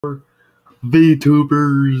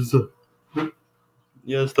Vtubers.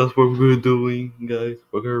 Yes, that's what we're doing, guys.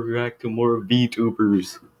 We're gonna react to more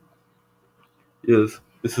Vtubers. Yes,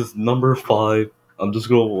 this is number 5. I'm just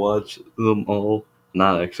gonna watch them all.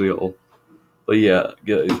 Not actually all. But yeah,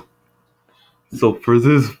 guys. So for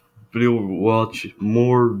this video, we'll watch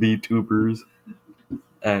more Vtubers.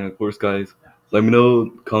 And of course, guys, let me know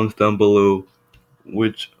in the comments down below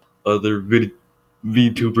which other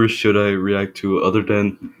VTubers should I react to other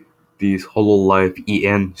than these Hololive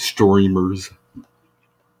EN streamers.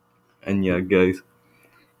 And yeah, guys,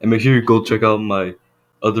 and make sure you go check out my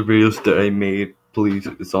other videos that I made, please.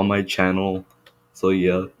 It's on my channel. So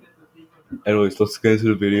yeah, anyways, let's get into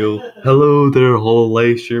the video. Hello there,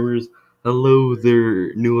 Hololive streamers. Hello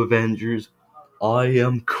there, new Avengers. I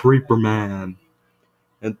am Creeper Man.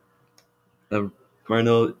 And right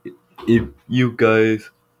now, if you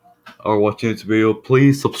guys are watching this video,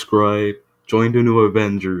 please subscribe, join the new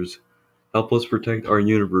Avengers, help us protect our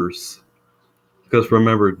universe. Because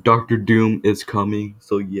remember, Dr. Doom is coming,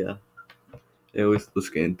 so yeah. Anyways, let's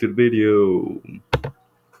get into the video.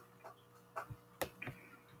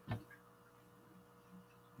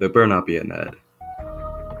 There better not be an ad.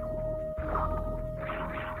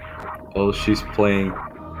 Oh, she's playing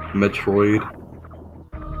Metroid.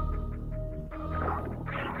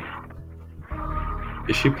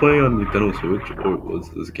 Is she playing on Nintendo Switch, or was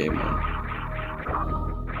this game on?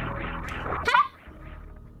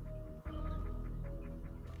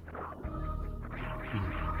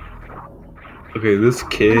 Okay, this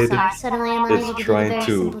kid is trying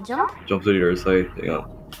to jump to the other side. Hang on.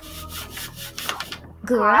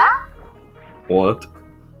 Gura? What?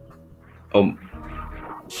 Why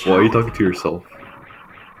are you talking to yourself?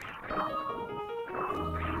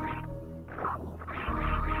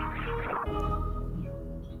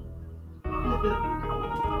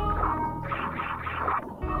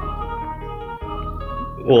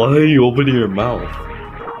 Why are you opening your mouth?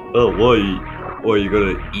 Oh, what? Are you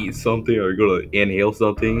gonna eat something? Are you gonna inhale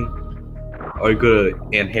something? Are you gonna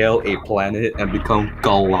inhale a planet and become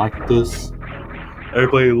Galactus?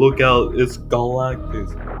 Everybody look out, it's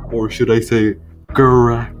Galactus. Or should I say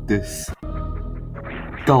Galactus?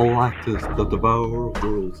 Galactus, the devourer of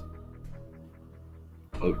worlds.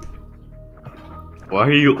 Okay. Why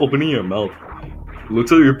are you opening your mouth?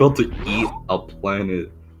 Looks like you're about to eat a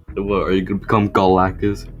planet. What, are you gonna become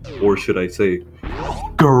Galactus? Or should I say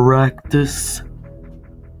Galactus?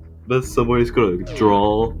 But somebody's gonna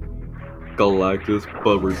draw Galactus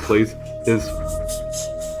but replace his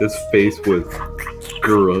face with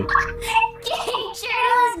Gura.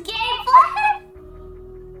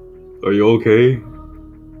 Are you okay?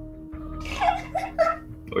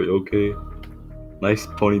 Are you okay? Nice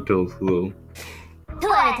ponytails though.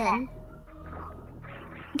 2 out of 10.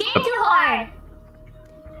 Game too hard.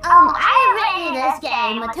 I rated this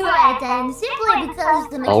game a 2 out of 10 simply because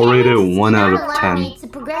the I'll rate it 1 out of allow 10. me to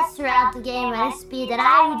progress throughout the game at a speed that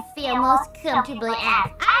I would feel most comfortably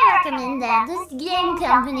at. I recommend that this game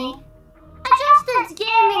company adjust its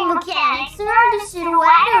gaming mechanics in order to suit a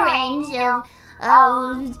wider range of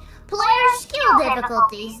player skill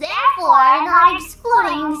difficulties, therefore not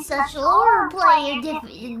excluding such lower the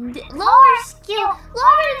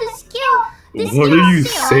skill. What are you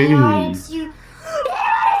saying?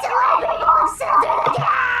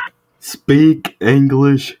 Speak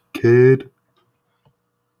English, kid.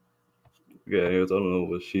 Yeah, I don't know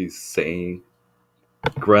what she's saying.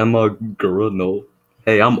 Grandma Gura, no.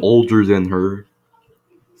 Hey, I'm older than her.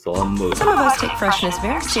 So I'm Some of us take freshness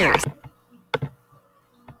very seriously.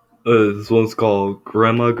 This one's called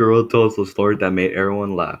Grandma Gura Tells a Story That Made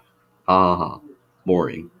Everyone Laugh. Ha ha ha.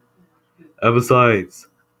 Boring. And besides,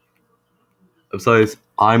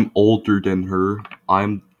 I'm older than her.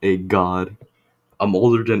 I'm a god. I'm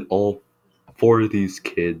older than all 4 of these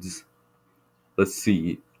kids. Let's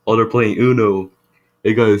see. Oh, they're playing Uno.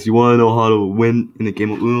 Hey guys, you wanna know how to win in a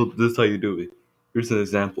game of Uno? This is how you do it. Here's an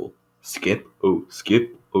example. Skip, oh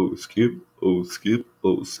skip, oh skip, oh skip,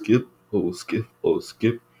 oh skip, oh skip, oh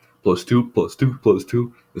skip. +2, +2,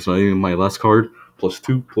 +2. It's not even my last card.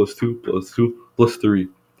 +2, +2, +2, +3.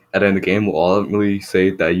 And then the game will ultimately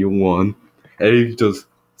say that you won. And you just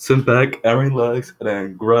sit back and relax, and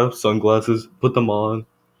then grab sunglasses, put them on,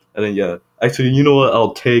 and then yeah. Actually, you know what?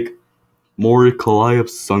 I'll take Mori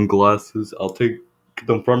Kaliev's sunglasses. I'll get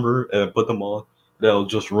them from her and put them on. Then I'll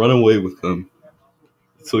just run away with them.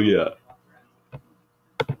 So yeah.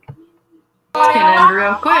 Let's get in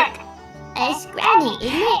real quick. It's Granny,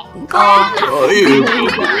 isn't it? Grandma, tell me.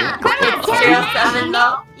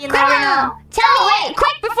 You never know. Tell me, wait,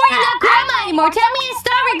 quick, before you're not Grandma anymore, tell me a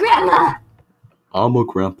story, Grandma. I'm a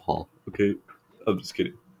grandpa, okay? I'm just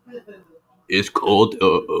kidding. It's called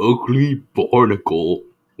a ugly barnacle.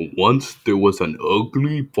 Once there was an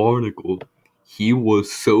ugly barnacle. He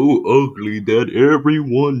was so ugly that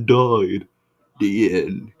everyone died. The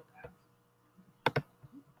end.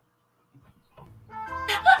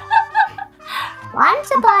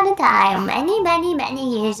 Once upon a time,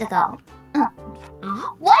 many years ago.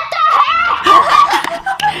 What the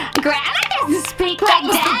heck? Grandma doesn't speak like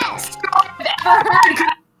that.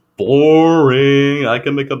 Boring. I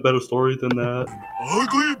can make a better story than that.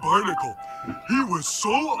 Ugly barnacle. He was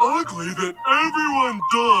so ugly that everyone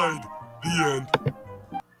died. The end.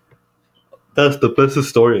 That's the best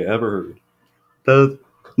story I ever heard. That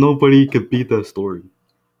nobody can beat that story.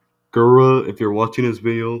 Gura, if you're watching this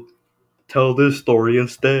video, tell this story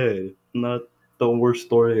instead. Not the worst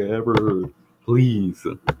story I ever heard. Please.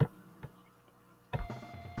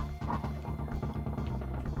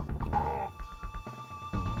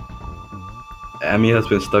 Amy has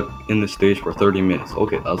been stuck in the stage for 30 minutes.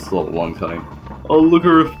 Okay, that's a long time. Oh, look at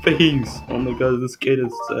her face. Oh my god, this kid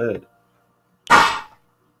is sad.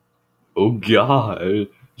 Oh god,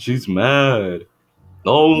 she's mad.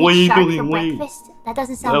 Oh, what are you Shark doing? for Wait. breakfast? That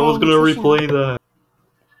doesn't sound I was very gonna nutritional. replay that.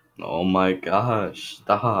 Oh my gosh,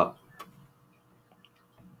 stop.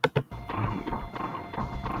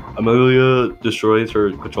 Amelia destroys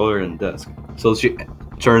her controller and desk, so she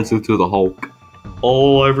turns into the Hulk.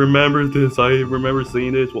 Oh, I remember this. I remember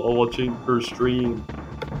seeing this while watching her stream.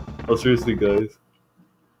 Oh, seriously, guys.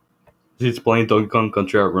 She's playing Donkey Kong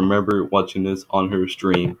Country. I remember watching this on her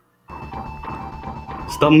stream.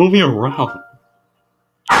 Stop moving around.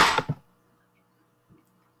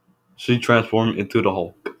 She transformed into the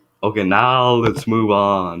Hulk. Okay, now let's move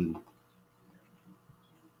on.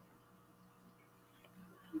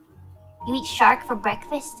 You eat shark for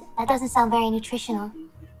breakfast? That doesn't sound very nutritional.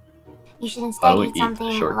 You should instead don't eat eat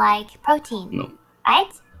something shark. like protein. No,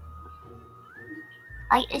 Right?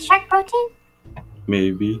 Like, is shark protein?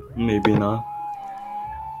 maybe not.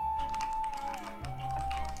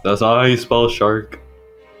 That's not how you spell shark.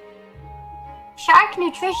 Shark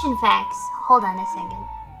nutrition facts. Hold on a second.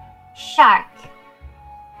 Shark.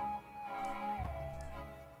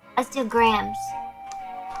 Let's do grams.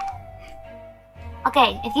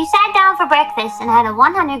 Okay, if you sat down for breakfast and had a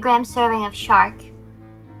 100-gram serving of shark,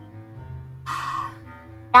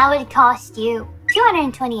 that would cost you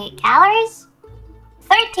 228 calories,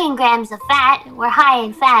 13 grams of fat. We're high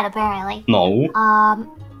in fat, apparently. No.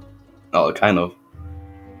 Oh, kind of.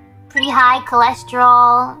 Pretty high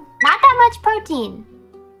cholesterol. Not that much protein.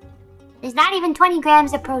 There's not even 20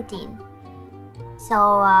 grams of protein. So,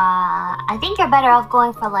 I think you're better off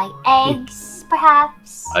going for, like, eggs,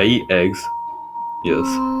 perhaps. I eat eggs. Yes.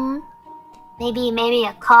 Maybe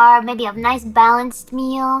a carb, maybe a nice balanced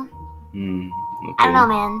meal. Okay. I don't know,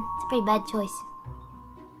 man. It's a pretty bad choice.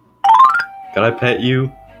 Can I pet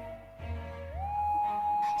you?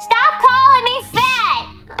 Stop calling me fat!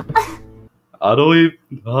 I don't even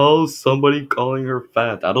know somebody calling her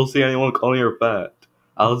fat. I don't see anyone calling her fat.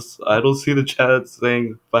 I don't see the chat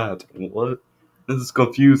saying fat. What? This is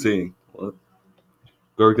confusing. What?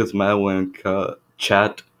 Girl gets mad when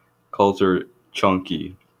chat calls her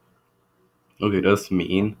chunky. Okay, that's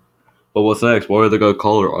mean. But what's next? What are they gonna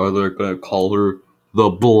call her? Are they gonna call her the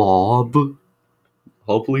Blob?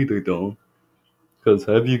 Hopefully they don't. Because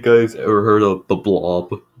have you guys ever heard of the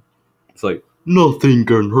Blob? It's like, nothing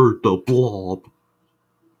can hurt the Blob.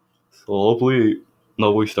 So hopefully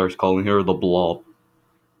nobody starts calling her the Blob.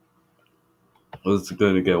 It's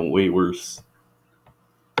gonna get way worse.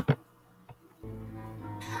 I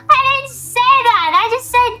didn't say that!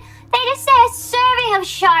 They just said a serving of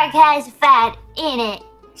shark has fat in it.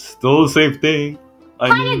 Still the same thing.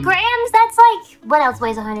 100 grams? That's like... What else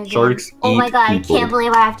weighs 100 grams? Sharks Oh my eat god, people. I can't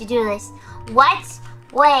believe I have to do this. What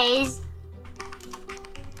weighs...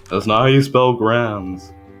 That's not how you spell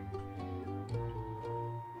grams.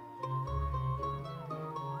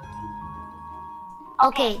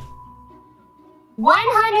 Okay.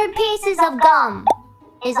 100 pieces of gum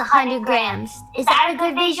is 100 grams. Is that a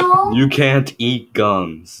good visual? You can't eat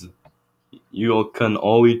gums. You can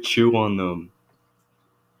only chew on them.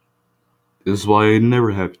 This is why I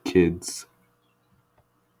never have kids.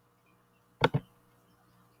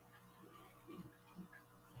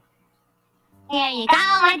 Here you go,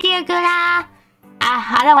 my dear Guna.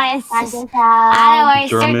 Otherwise, certain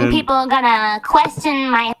German. people are gonna question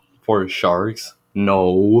my... For sharks?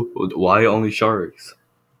 No. Why only sharks?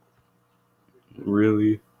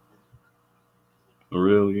 Really?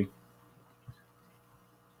 Really?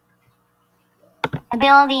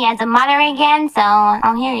 ability as a mother again, so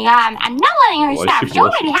here you go. I'm not letting her Why starve. she She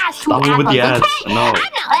already has 2 Stop it with apples, the ads. okay? No. I'm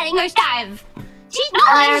not letting her starve.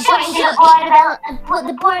 Report to the board about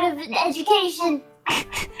the board of education.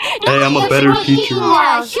 Hey, I'm a better teacher.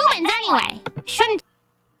 Humans anyway. Shouldn't.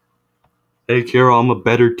 Hey, Kira, I'm a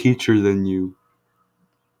better teacher than you.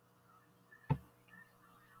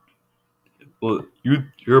 Well,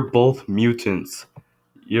 you're both mutants.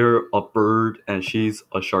 You're a bird and she's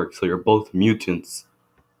a shark, so you're both mutants.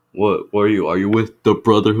 What are you? Are you with the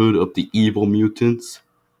Brotherhood of the Evil Mutants?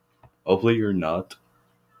 Hopefully you're not.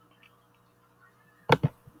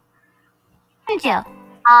 You.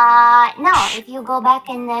 No, if you go back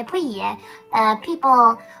in the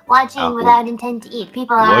people watching without intent to eat.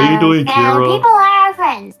 People What are you doing, Kira? People are our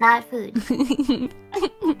friends, not food.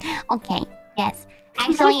 Okay, yes.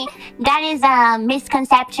 Actually, that is a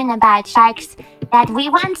misconception about sharks that we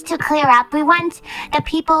want to clear up. We want the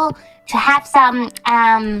people to have some,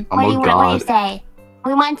 what do you say?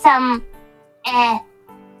 We want some, Say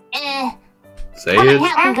come it. on,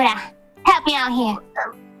 help me, Gura. Help me out here.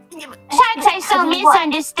 Sharks are so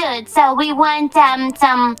misunderstood, so we want, God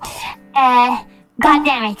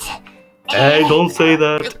damn it. Hey, don't say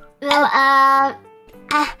that. Well,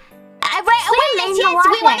 we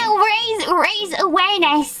want to raise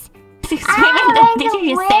awareness. Did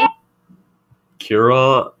you just say?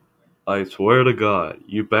 Kira, I swear to God,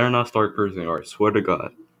 you better not start cursing, or I swear to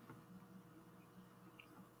God.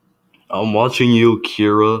 I'm watching you,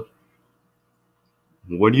 Kira.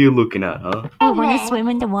 What are you looking at, huh? You want to swim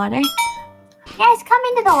in the water? Yes, come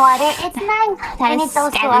into the water. It's nice. And it's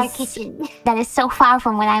also our kitchen. That is so far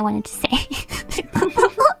from what I wanted to say.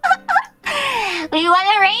 We want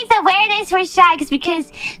to raise awareness for sharks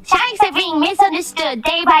because sharks are being misunderstood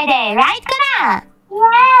day by day, right, Guna?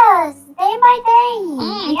 Yes, day by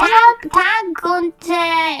day. Tag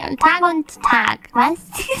und Tag. Was?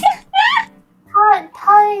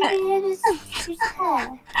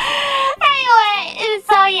 Anyway,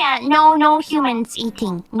 so yeah, no humans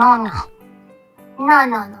eating. No.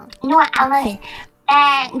 Nur Apfel.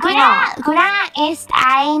 Guna ist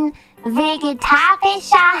ein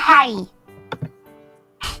vegetarischer Hai.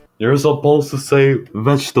 You're supposed to say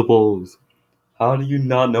vegetables. How do you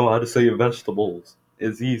not know how to say vegetables?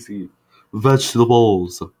 It's easy.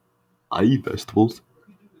 Vegetables. I eat vegetables.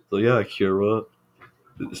 So yeah, Kira,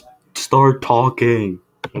 start talking,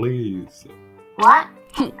 please. What?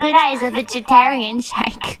 Guna is a vegetarian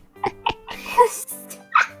shark.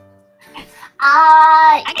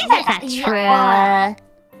 I guess that's not true.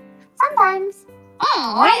 Sometimes. We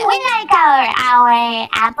like our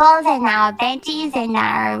apples and our veggies and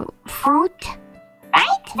our fruit,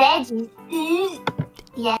 right? Veggies.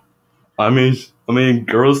 Yeah. I mean,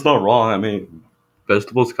 girl's not wrong. I mean,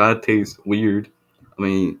 vegetables kind of taste weird. I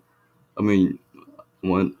mean,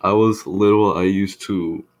 when I was little, I used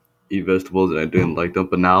to eat vegetables and I didn't like them,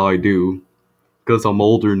 but now I do, because I'm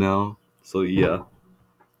older now. So yeah,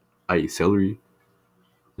 I eat celery.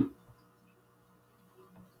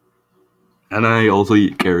 And I also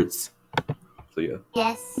eat carrots. So yeah.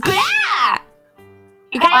 Yes. Yeah!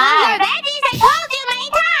 You gotta eat your veggies, I told you many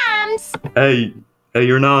times! Hey,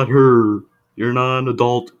 you're not her. You're not an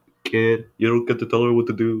adult kid. You don't get to tell her what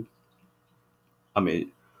to do. I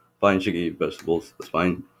mean, fine, she can eat vegetables. That's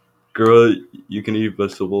fine. Girl, you can eat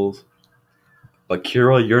vegetables. But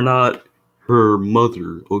Kira, you're not her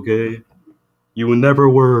mother, okay? You never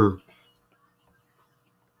were.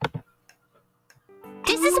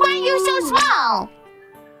 This is why you're so small!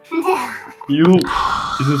 You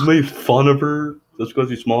just made fun of her just because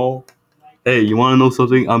you're small. Hey, you want to know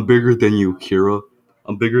something? I'm bigger than you, Kira.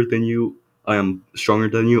 I'm bigger than you. I am stronger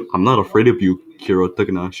than you. I'm not afraid of you, Kira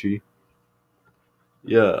Takanashi.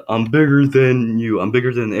 Yeah, I'm bigger than you. I'm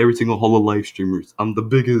bigger than every single Hololive streamers. I'm the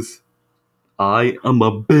biggest. I am a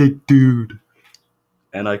big dude.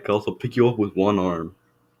 And I can also pick you up with one arm.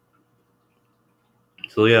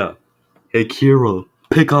 So yeah. Hey, Kira,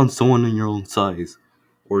 pick on someone in your own size.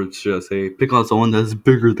 Or should I say, pick on someone that's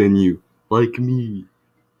bigger than you. Like me.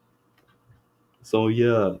 So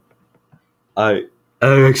yeah. I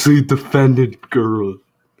actually defended Girl.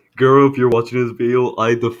 Girl, if you're watching this video,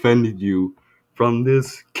 I defended you from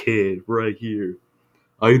this kid right here.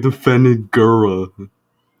 I defended Girl.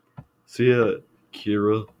 So yeah,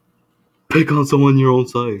 Kira, pick on someone your own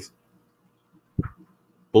size.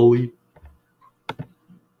 Bully.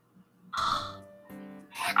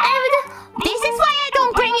 This is why I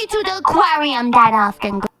don't bring you to the aquarium that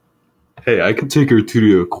often. Hey, I could take her to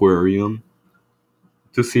the aquarium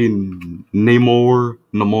to see Namor,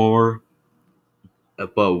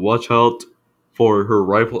 but watch out for her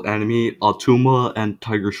rival enemy, Atuma and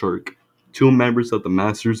Tiger Shark, 2 members of the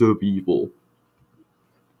Masters of Evil.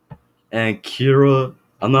 And Kira,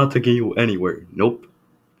 I'm not taking you anywhere. Nope.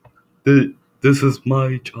 This is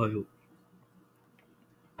my child.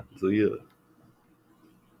 So yeah.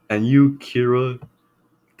 And you, Kira,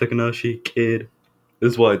 Takanashi, kid,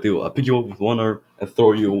 this is what I do. I pick you up with one arm and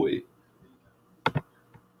throw you away.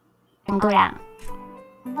 And go down.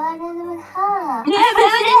 But with her. That's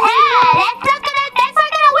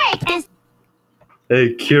not gonna work. This.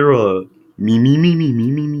 Hey, Kira.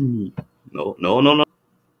 Me. No.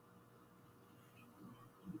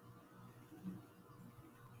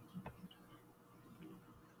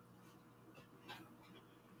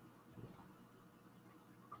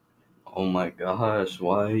 Oh my gosh,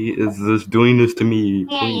 why is this doing this to me?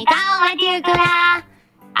 Here you go, my dear Gura.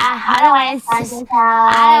 Otherwise,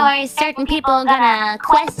 certain people are gonna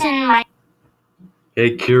question my.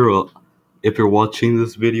 Hey, Kira, if you're watching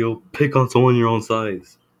this video, pick on someone your own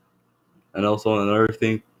size. And also another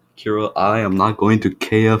thing, Kira, I am not going to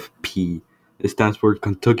KFP. It stands for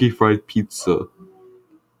Kentucky Fried Pizza.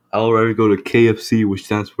 I'll rather go to KFC, which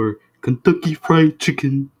stands for Kentucky Fried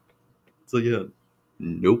Chicken. So yeah,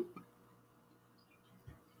 nope.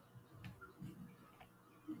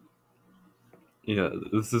 Yeah,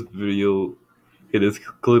 this video, this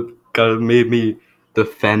clip kind of made me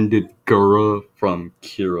defended Gura from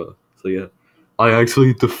Kira. So yeah, I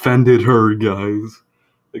actually defended her, guys.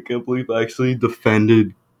 I can't believe I actually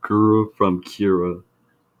defended Gura from Kira.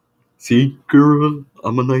 See, Gura,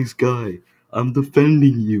 I'm a nice guy. I'm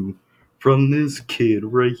defending you from this kid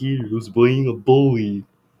right here who's being a bully.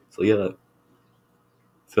 So yeah.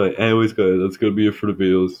 So anyways, guys, that's gonna be it for the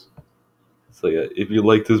videos. So yeah, if you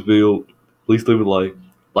like this video, please leave a like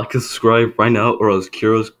and subscribe right now, or else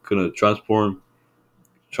Kira's gonna transform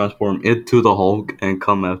into the Hulk and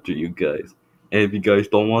come after you guys. And if you guys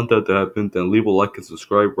don't want that to happen, then leave a like and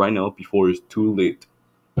subscribe right now before it's too late.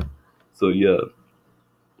 So yeah,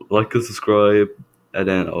 like and subscribe, and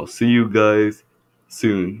then I'll see you guys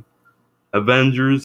soon. Avengers